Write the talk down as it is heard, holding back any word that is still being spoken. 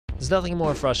There's nothing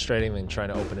more frustrating than trying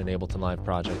to open an Ableton Live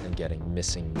project and getting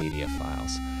missing media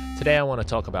files. Today I want to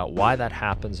talk about why that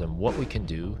happens and what we can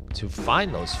do to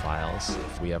find those files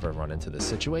if we ever run into this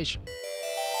situation.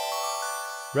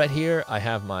 Right here I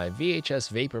have my VHS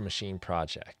Vapor Machine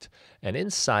project, and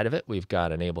inside of it we've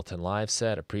got an Ableton Live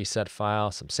set, a preset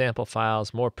file, some sample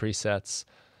files, more presets,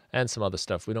 and some other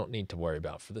stuff we don't need to worry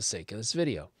about for the sake of this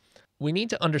video. We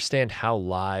need to understand how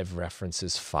Live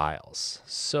references files.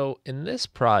 So in this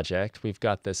project, we've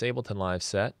got this Ableton Live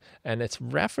set, and it's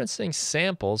referencing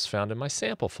samples found in my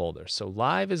sample folder. So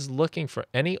Live is looking for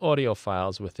any audio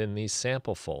files within these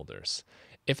sample folders.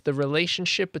 If the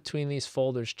relationship between these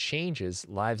folders changes,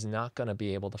 Live's not going to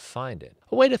be able to find it.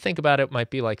 A way to think about it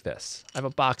might be like this. I have a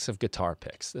box of guitar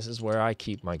picks. This is where I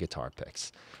keep my guitar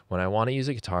picks. When I want to use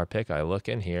a guitar pick, I look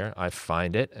in here, I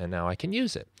find it, and now I can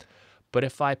use it. But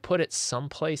if I put it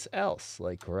someplace else,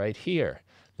 like right here,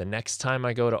 the next time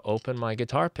I go to open my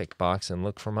guitar pick box and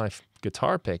look for my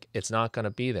guitar pick, it's not going to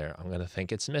be there. I'm going to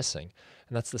think it's missing.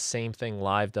 And that's the same thing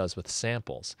Live does with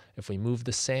samples. If we move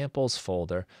the samples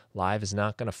folder, Live is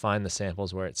not going to find the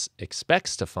samples where it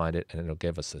expects to find it, and it'll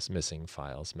give us this missing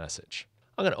files message.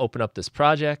 I'm going to open up this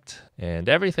project, and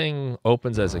everything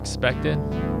opens as expected.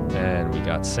 And we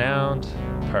got sound.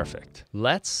 Perfect.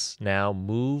 Let's now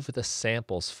move the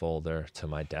samples folder to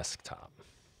my desktop.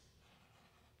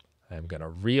 I'm going to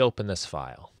reopen this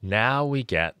file. Now we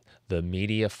get the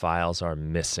media files are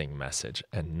missing message,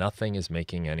 and nothing is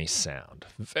making any sound.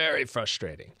 Very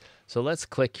frustrating. So let's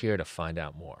click here to find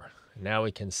out more. Now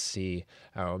we can see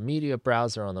our media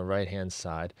browser on the right-hand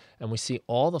side, and we see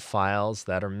all the files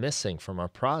that are missing from our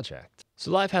project.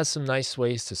 So Live has some nice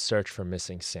ways to search for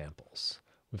missing samples.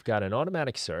 We've got an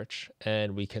automatic search,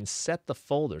 and we can set the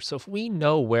folder. So if we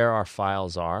know where our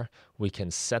files are, we can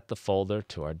set the folder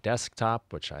to our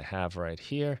desktop, which I have right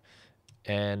here,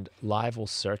 and Live will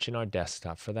search in our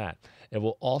desktop for that. It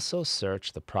will also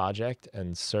search the project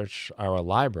and search our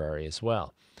library as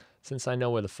well. Since I know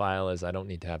where the file is, I don't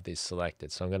need to have these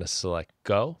selected. So I'm going to select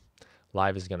Go.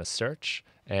 Live is going to search,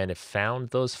 and it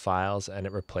found those files, and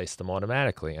it replaced them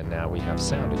automatically. And now we have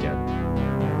sound again.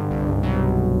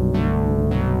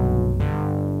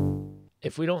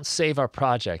 If we don't save our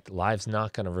project, Live's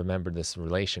not going to remember this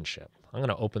relationship. I'm going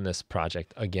to open this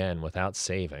project again without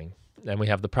saving, and we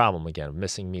have the problem again of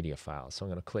missing media files. So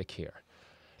I'm going to click here.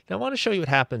 Now I want to show you what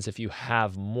happens if you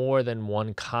have more than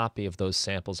one copy of those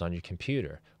samples on your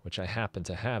computer, which I happen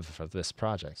to have for this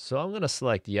project. So I'm going to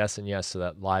select yes and yes so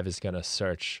that Live is going to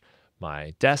search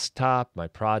my desktop, my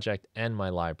project, and my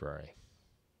library.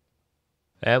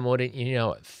 And wouldn't you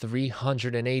know it,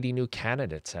 380 new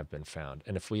candidates have been found.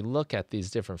 And if we look at these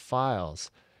different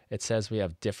files, it says we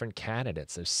have different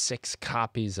candidates. There's 6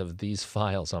 copies of these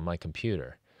files on my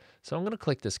computer. So I'm going to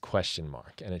click this question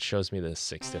mark, and it shows me the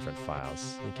 6 different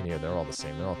files. You can hear they're all the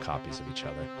same. They're all copies of each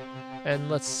other. And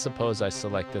let's suppose I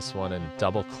select this one and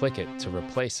double-click it to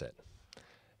replace it.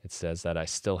 It says that I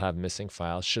still have missing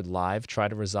files. Should Live try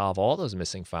to resolve all those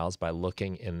missing files by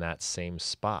looking in that same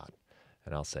spot?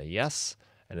 And I'll say yes.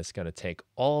 And it's going to take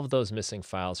all of those missing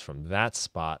files from that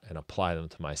spot and apply them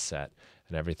to my set.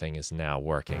 And everything is now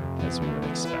working as we would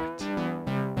expect.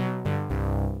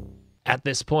 At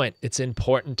this point, it's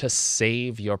important to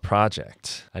save your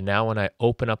project. And now when I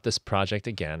open up this project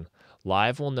again,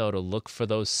 Live will know to look for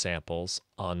those samples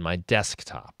on my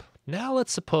desktop. Now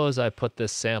let's suppose I put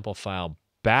this sample file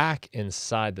back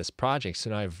inside this project.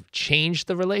 So now I've changed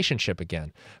the relationship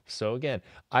again. So again,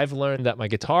 I've learned that my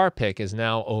guitar pick is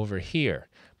now over here,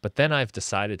 but then I've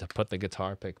decided to put the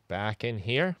guitar pick back in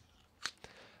here.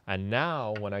 And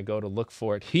now when I go to look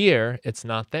for it here, it's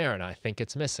not there, and I think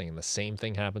it's missing. And the same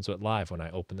thing happens with Live when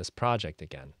I open this project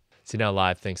again. See, now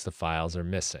Live thinks the files are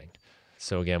missing.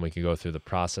 So again, we can go through the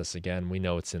process again. We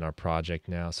know it's in our project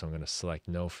now, so I'm going to select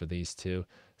no for these two.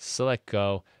 Select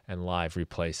Go, and Live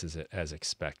replaces it as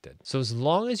expected. So as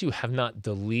long as you have not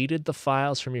deleted the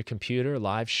files from your computer,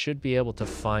 Live should be able to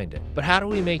find it. But how do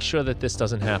we make sure that this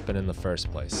doesn't happen in the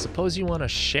first place? Suppose you want to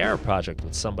share a project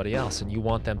with somebody else and you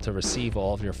want them to receive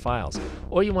all of your files.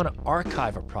 Or you want to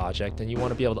archive a project and you want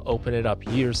to be able to open it up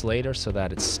years later so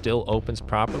that it still opens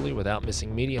properly without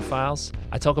missing media files.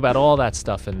 I talk about all that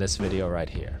stuff in this video right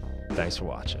here. Thanks for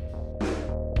watching.